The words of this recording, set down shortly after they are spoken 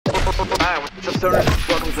Hi, what's up, stoners?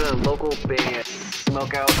 Welcome to the local band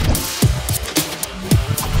Smokeout.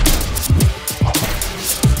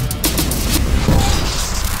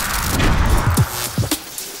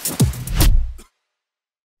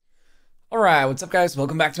 Alright, what's up guys?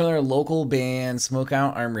 Welcome back to another local band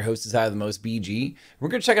Smokeout. I'm your host, Desire the Most BG. We're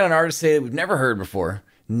going to check out an artist today that we've never heard before,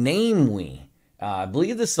 Namewee. I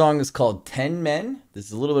believe this song is called 10 Men. This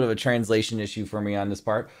is a little bit of a translation issue for me on this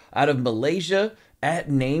part. Out of Malaysia, at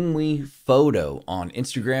Namewee Photo on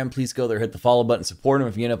Instagram. Please go there, hit the follow button, support him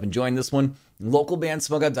if you end up enjoying this one.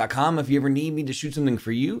 Localbandsmokeout.com if you ever need me to shoot something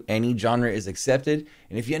for you. Any genre is accepted.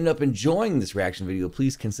 And if you end up enjoying this reaction video,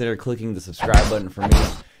 please consider clicking the subscribe button for me.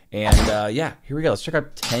 And yeah, here we go. Let's check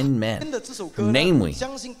out 10 Men. Namewee.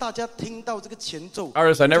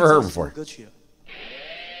 Artist I never heard before.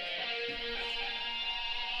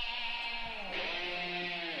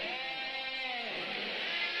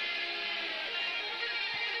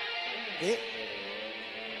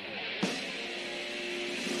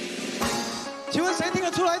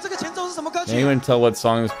 Anyone tell what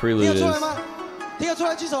song this prelude is? It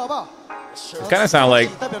kind of sounds like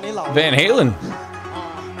Van Halen.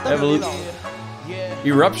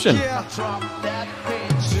 Eruption.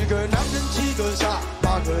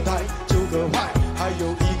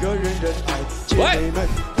 What?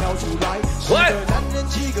 What?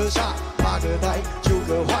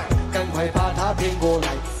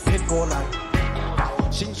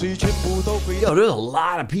 Yo, there's a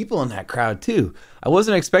lot of people in that crowd too. I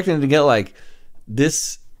wasn't expecting it to get like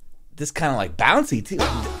this kind of like bouncy too.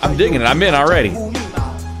 I'm digging it. I'm in already.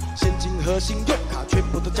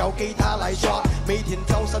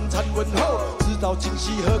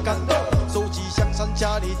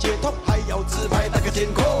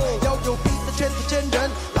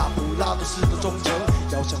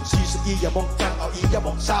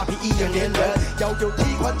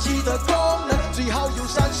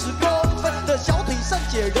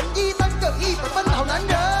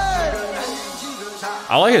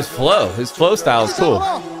 I like his flow. His flow style is cool.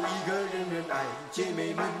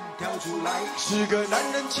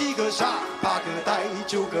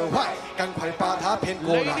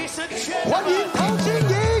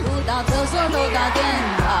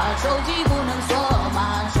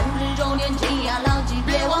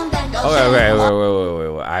 Okay, wait.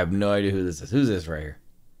 I have no idea who this is. Who's this right here?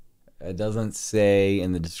 It doesn't say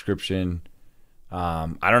in the description. I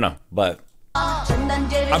don't know, but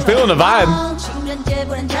I'm feeling the vibe.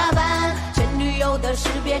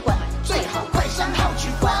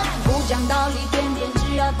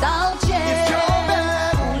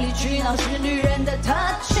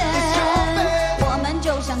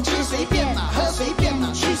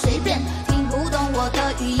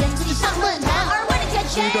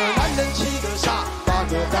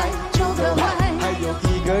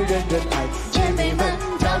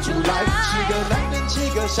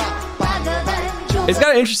 It's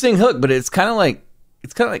got an interesting hook, but it's kind of like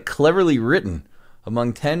cleverly written.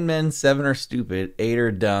 Among 10 men, 7 are stupid, 8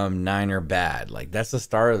 are dumb, 9 are bad. Like that's the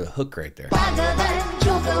start of the hook right there.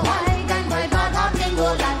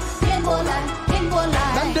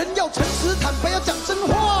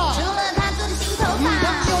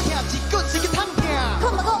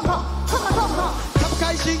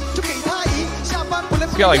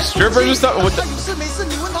 It's got like strippers and stuff. What the?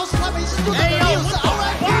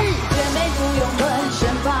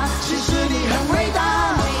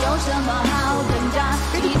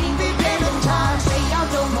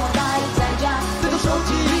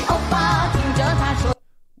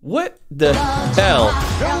 What the hell?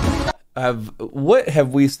 What have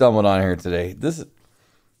we stumbled on here today?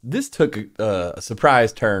 This took a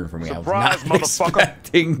surprise turn for me. Surprise, I was not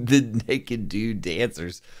expecting the naked dude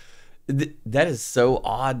dancers. That is so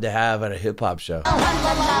odd to have at a hip hop show.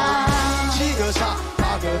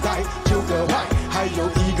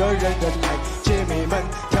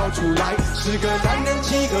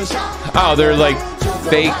 Oh, they're like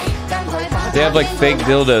fake. They have like fake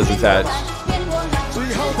dildos attached.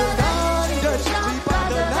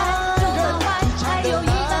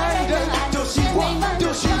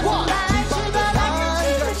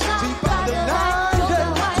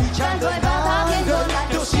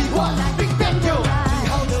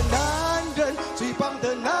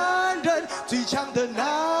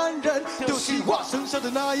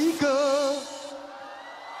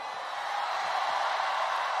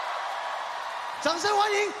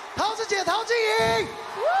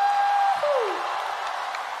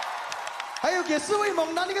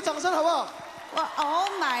 Oh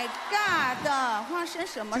my god！ 发生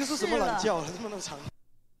什么事了？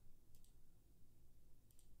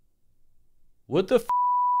 What the f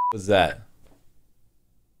was that?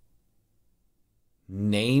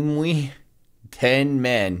 Namewee, 10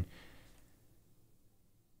 Men.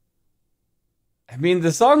 I mean,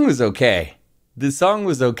 the song was okay. The song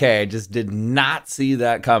was okay. I just did not see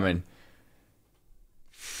that coming.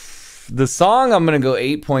 The song, I'm going to go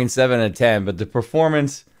 8.7 out of 10, but the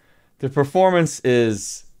performance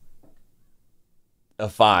is a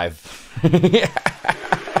 5.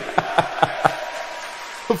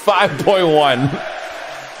 5.1.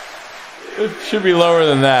 It should be lower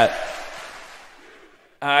than that.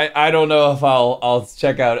 I don't know if I'll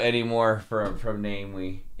check out any more from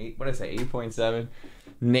Namewee. What did I say? 8.7.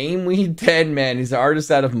 Namewee 10 Men. He's an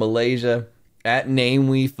artist out of Malaysia. At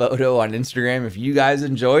Namewee Photo on Instagram. If you guys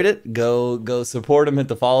enjoyed it, go support him. Hit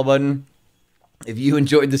the follow button. If you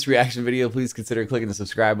enjoyed this reaction video, please consider clicking the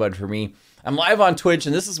subscribe button for me. I'm live on Twitch,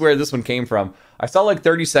 and this is where this one came from. I saw like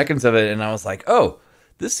 30 seconds of it, and I was like, oh,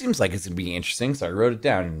 this seems like it's going to be interesting. So I wrote it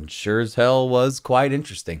down, and sure as hell was quite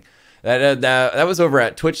interesting. That was over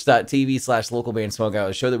at twitch.tv/localband Smokeout,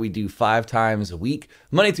 a show that we do 5 times a week,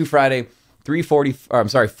 Monday through Friday,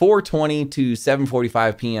 4:20 to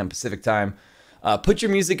 7:45 p.m. Pacific time. Put your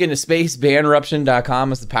music into space. Bandruption.com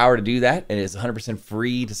has the power to do that. It is 100%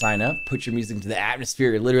 free to sign up. Put your music into the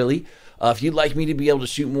atmosphere, literally. If you'd like me to be able to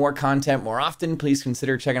shoot more content more often, please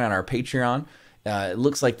consider checking out our Patreon. It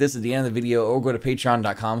looks like this at the end of the video, or go to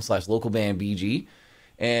patreon.com/localbandbg.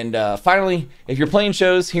 And finally, if you're playing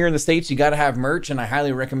shows here in the States, you got to have merch, and I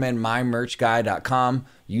highly recommend mymerchguy.com.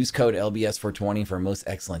 Use code LBS420 for a most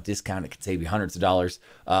excellent discount. It could save you hundreds of dollars.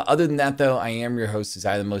 Other than that, though, I am your host,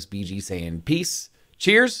 Uzziah the Most BG, saying peace,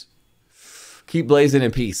 cheers, keep blazing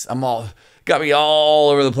in peace. Got me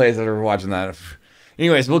all over the place after watching that.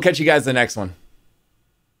 Anyways, we'll catch you guys in the next one.